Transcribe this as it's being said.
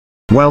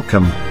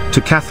Welcome to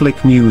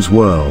Catholic News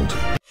World.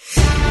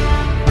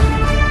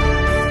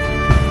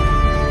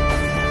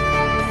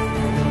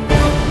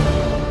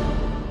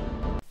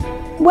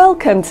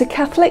 Welcome to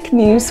Catholic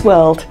News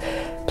World.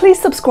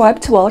 Please subscribe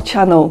to our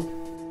channel.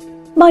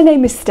 My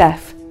name is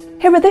Steph.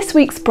 Here are this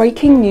week's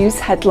breaking news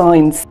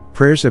headlines.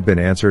 Prayers have been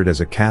answered as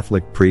a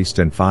Catholic priest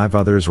and 5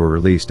 others were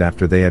released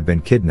after they had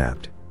been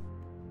kidnapped.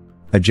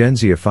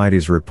 Agenzia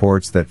Fides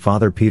reports that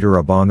Father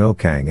Peter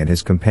Obong-Okang and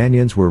his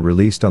companions were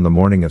released on the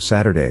morning of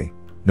Saturday,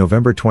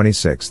 November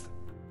 26.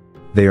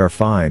 They are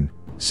fine,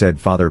 said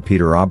Father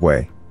Peter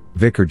Obwe,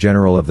 Vicar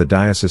General of the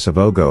Diocese of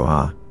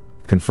Ogoha,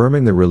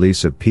 confirming the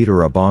release of Peter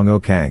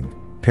Obong-Okang,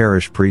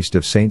 parish priest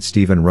of St.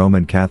 Stephen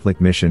Roman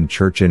Catholic Mission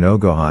Church in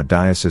Ogoha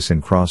Diocese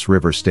in Cross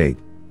River State,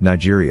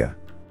 Nigeria.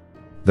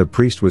 The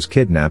priest was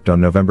kidnapped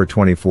on November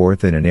 24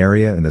 in an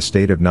area in the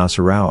state of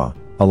Nasarawa,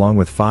 along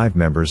with 5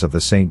 members of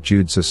the St.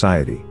 Jude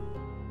Society.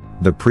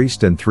 The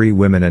priest and 3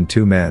 women and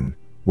 2 men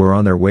were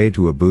on their way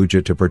to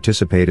Abuja to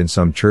participate in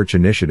some church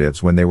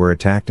initiatives when they were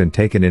attacked and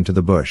taken into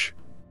the bush.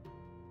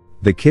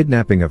 The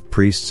kidnapping of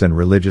priests and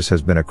religious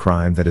has been a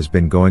crime that has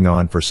been going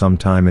on for some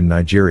time in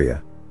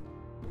Nigeria.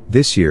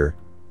 This year,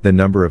 the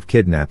number of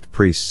kidnapped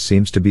priests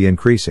seems to be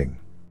increasing.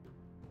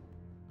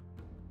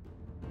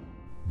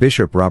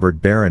 Bishop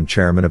Robert Barron,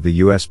 chairman of the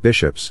U.S.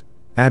 Bishops,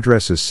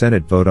 addresses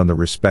Senate vote on the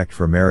Respect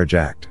for Marriage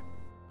Act.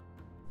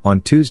 On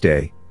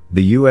Tuesday,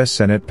 the U.S.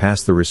 Senate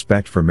passed the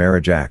Respect for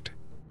Marriage Act.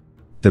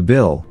 The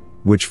bill,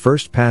 which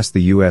first passed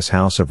the U.S.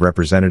 House of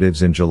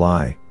Representatives in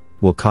July,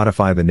 will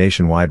codify the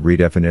nationwide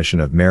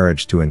redefinition of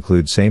marriage to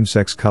include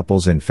same-sex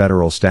couples in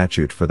federal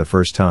statute for the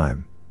first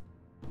time.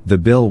 The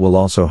bill will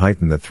also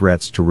heighten the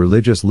threats to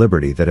religious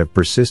liberty that have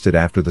persisted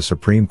after the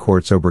Supreme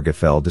Court's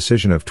Obergefell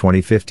decision of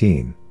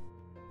 2015.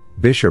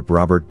 Bishop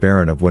Robert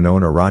Barron of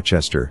Winona,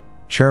 Rochester,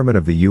 chairman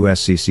of the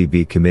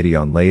USCCB Committee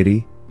on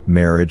Laity,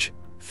 Marriage,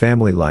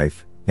 Family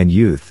Life, and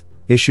Youth,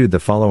 issued the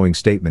following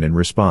statement in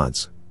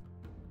response.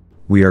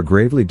 We are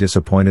gravely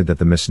disappointed that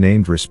the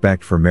misnamed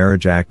Respect for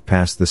Marriage Act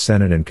passed the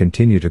Senate and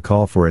continue to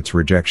call for its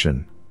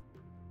rejection.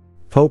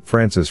 Pope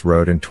Francis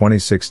wrote in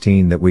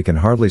 2016 that we can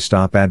hardly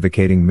stop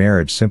advocating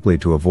marriage simply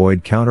to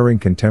avoid countering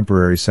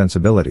contemporary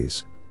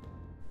sensibilities.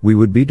 We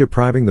would be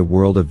depriving the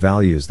world of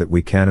values that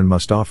we can and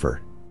must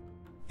offer.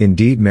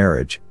 Indeed,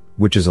 marriage,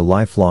 which is a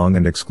lifelong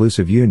and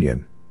exclusive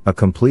union, a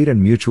complete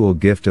and mutual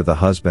gift of the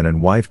husband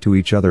and wife to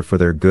each other for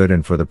their good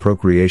and for the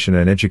procreation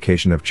and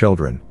education of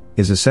children,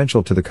 is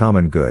essential to the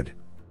common good.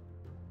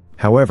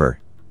 However,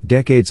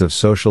 decades of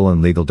social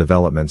and legal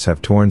developments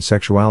have torn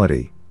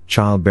sexuality,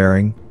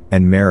 childbearing,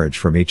 and marriage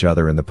from each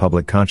other in the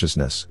public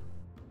consciousness.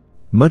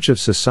 Much of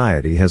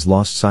society has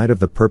lost sight of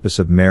the purpose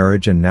of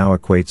marriage and now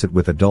equates it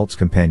with adults'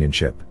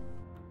 companionship.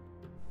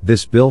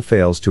 This bill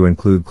fails to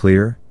include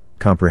clear,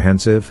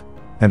 comprehensive,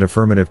 and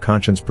affirmative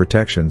conscience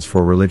protections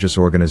for religious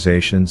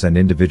organizations and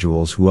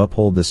individuals who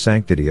uphold the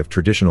sanctity of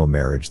traditional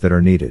marriage that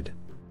are needed.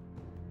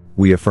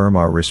 We affirm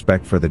our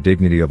respect for the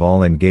dignity of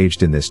all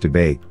engaged in this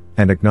debate,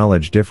 and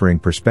acknowledge differing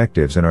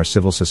perspectives in our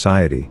civil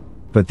society,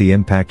 but the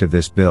impact of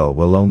this bill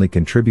will only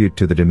contribute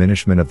to the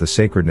diminishment of the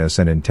sacredness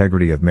and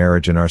integrity of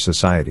marriage in our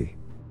society.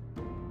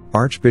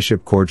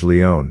 Archbishop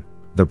Cordileone,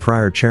 the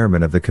prior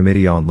chairman of the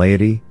Committee on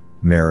Laity,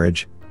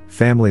 Marriage,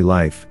 Family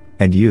Life,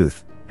 and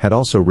Youth, had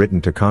also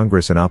written to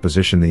Congress in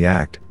opposition to the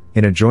act,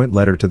 in a joint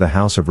letter to the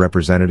House of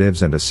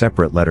Representatives and a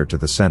separate letter to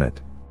the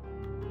Senate.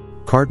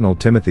 Cardinal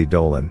Timothy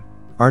Dolan,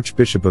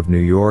 Archbishop of New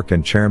York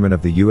and chairman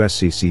of the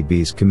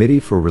USCCB's Committee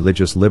for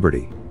Religious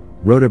Liberty,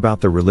 wrote about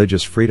the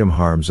religious freedom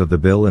harms of the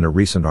bill in a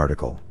recent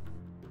article.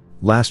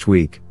 Last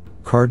week,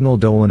 Cardinal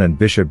Dolan and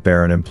Bishop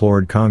Barron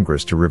implored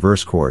Congress to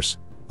reverse course,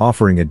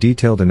 offering a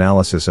detailed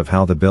analysis of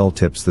how the bill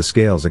tips the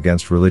scales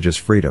against religious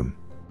freedom.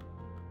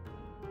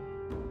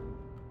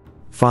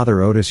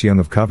 Father Otis Young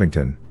of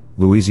Covington,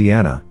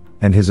 Louisiana,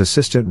 and his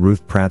assistant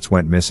Ruth Pratz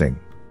went missing.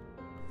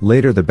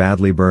 Later, the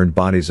badly burned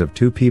bodies of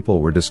 2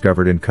 people were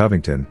discovered in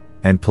Covington,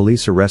 and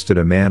police arrested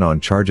a man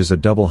on charges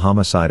of double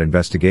homicide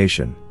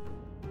investigation.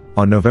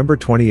 On November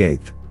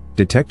 28,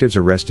 detectives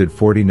arrested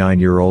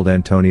 49-year-old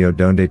Antonio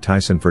Donde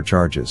Tyson for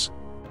charges.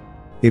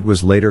 It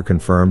was later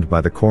confirmed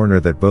by the coroner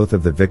that both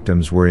of the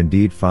victims were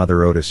indeed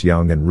Father Otis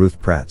Young and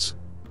Ruth Pratz.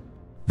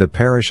 The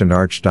parish and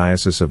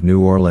Archdiocese of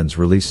New Orleans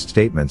released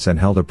statements and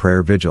held a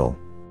prayer vigil.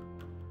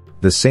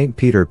 The St.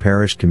 Peter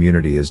Parish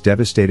community is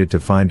devastated to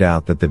find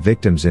out that the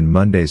victims in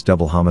Monday's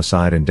double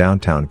homicide in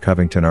downtown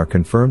Covington are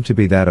confirmed to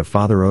be that of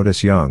Father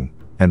Otis Young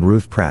and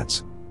Ruth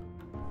Pratz.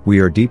 We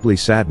are deeply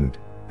saddened,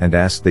 and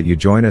ask that you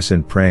join us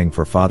in praying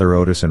for Father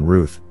Otis and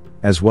Ruth,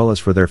 as well as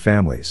for their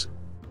families.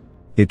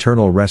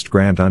 Eternal rest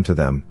grant unto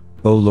them,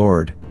 O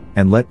Lord,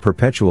 and let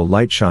perpetual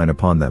light shine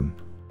upon them.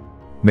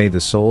 May the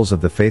souls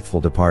of the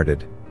faithful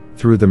departed,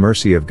 through the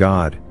mercy of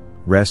God,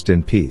 rest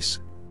in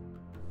peace.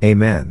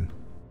 Amen.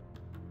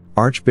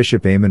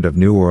 Archbishop Amond of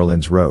New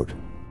Orleans wrote,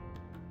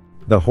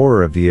 The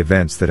horror of the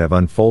events that have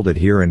unfolded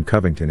here in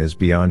Covington is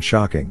beyond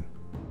shocking.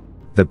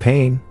 The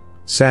pain,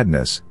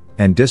 sadness,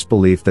 and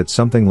disbelief that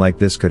something like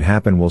this could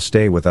happen will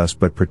stay with us,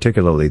 but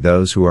particularly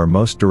those who are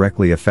most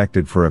directly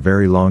affected for a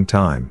very long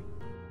time.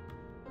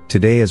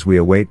 Today, as we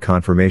await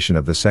confirmation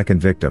of the second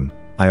victim,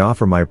 I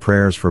offer my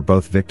prayers for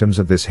both victims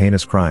of this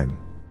heinous crime.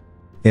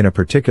 In a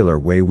particular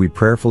way, we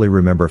prayerfully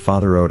remember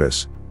Father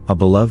Otis, a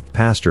beloved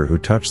pastor who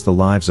touched the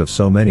lives of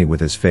so many with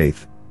his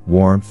faith,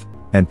 warmth,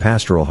 and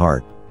pastoral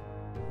heart.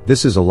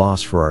 This is a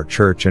loss for our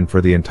church and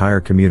for the entire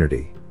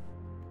community.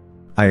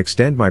 I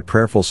extend my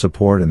prayerful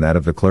support and that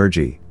of the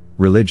clergy,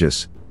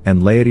 religious,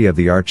 and laity of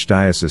the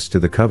Archdiocese to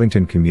the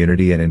Covington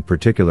community, and in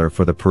particular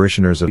for the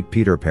parishioners of St.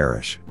 Peter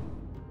Parish.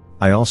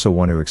 I also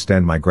want to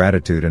extend my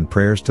gratitude and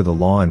prayers to the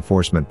law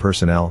enforcement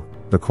personnel,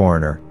 the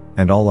coroner,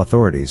 and all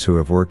authorities who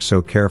have worked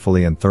so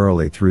carefully and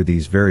thoroughly through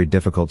these very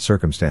difficult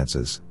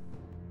circumstances.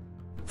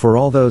 For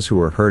all those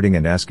who are hurting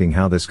and asking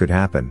how this could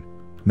happen,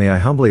 may I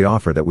humbly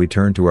offer that we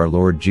turn to our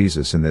Lord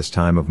Jesus in this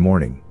time of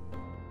mourning.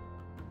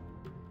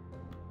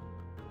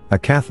 A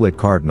Catholic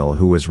cardinal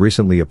who was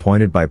recently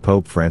appointed by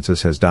Pope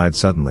Francis has died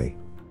suddenly.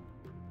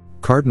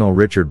 Cardinal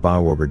Richard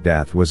Bauerber's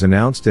death was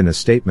announced in a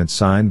statement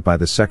signed by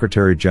the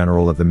Secretary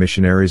General of the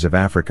Missionaries of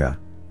Africa,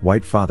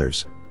 White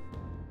Fathers.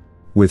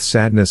 With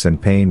sadness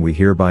and pain, we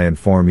hereby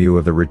inform you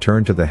of the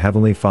return to the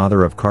Heavenly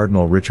Father of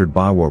Cardinal Richard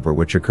Bauerber,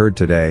 which occurred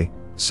today,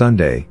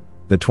 Sunday,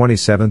 the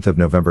 27th of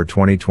November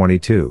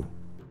 2022.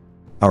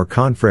 Our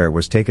confrere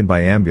was taken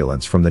by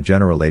ambulance from the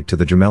Generalate to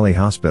the Gemelli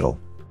Hospital,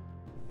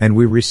 and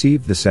we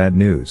received the sad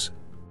news.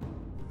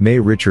 May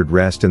Richard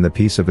rest in the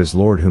peace of his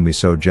Lord, whom he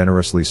so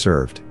generously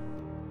served.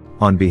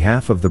 On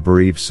behalf of the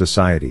bereaved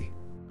society,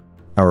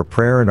 our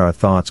prayer and our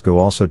thoughts go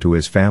also to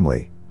his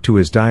family, to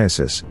his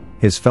diocese,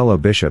 his fellow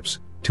bishops,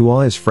 to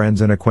all his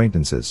friends and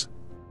acquaintances.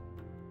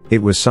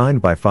 It was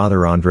signed by Father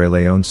André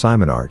Léon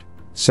Simonart,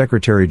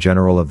 Secretary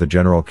General of the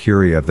General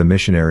Curia of the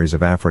Missionaries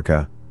of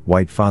Africa,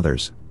 White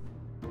Fathers.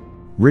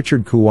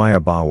 Richard Kuwaya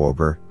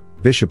Bauerber,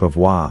 Bishop of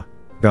Wa,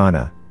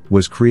 Ghana,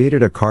 was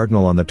created a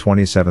cardinal on the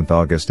 27th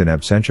August in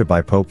absentia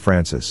by Pope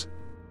Francis.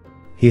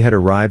 He had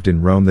arrived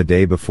in Rome the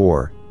day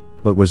before,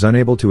 but was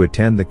unable to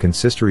attend the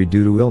consistory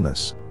due to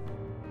illness.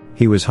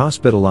 He was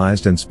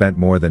hospitalized and spent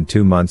more than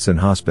 2 months in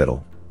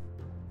hospital.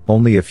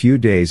 Only a few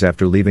days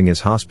after leaving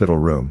his hospital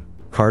room,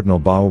 Cardinal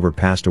Bauerber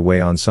passed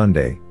away on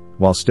Sunday,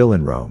 while still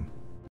in Rome.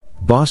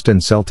 Boston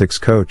Celtics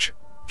coach,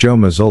 Joe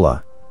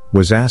Mazzola,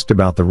 was asked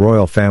about the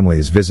royal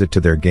family's visit to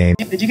their game.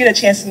 Did you get a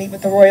chance to meet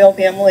with the royal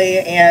family?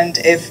 And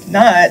if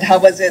not, how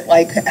was it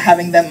like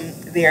having them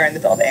there in the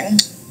building?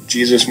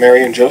 Jesus,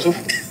 Mary, and Joseph?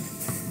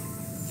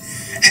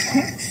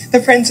 The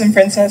Prince and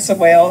Princess of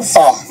Wales.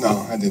 Oh,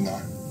 no, I did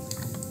not.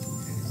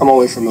 I'm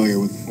only familiar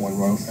with one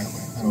royal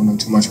family. I don't know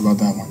too much about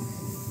that one.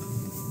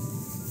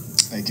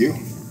 Thank you.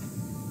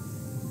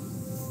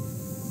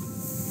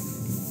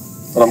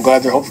 But I'm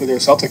glad hopefully they're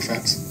Celtic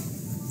fans.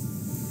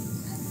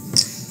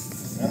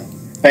 Yeah.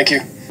 Thank you.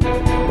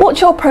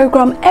 Watch our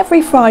programme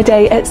every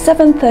Friday at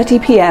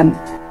 7:30 p.m.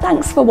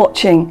 Thanks for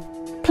watching.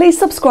 Please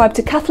subscribe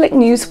to Catholic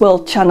News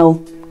World channel.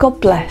 God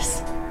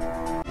bless.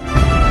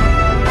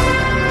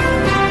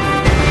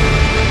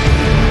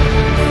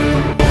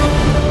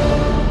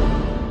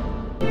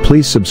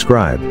 Please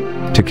subscribe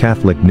to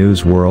Catholic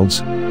News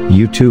World's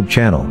YouTube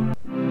channel.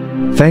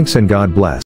 Thanks and God bless.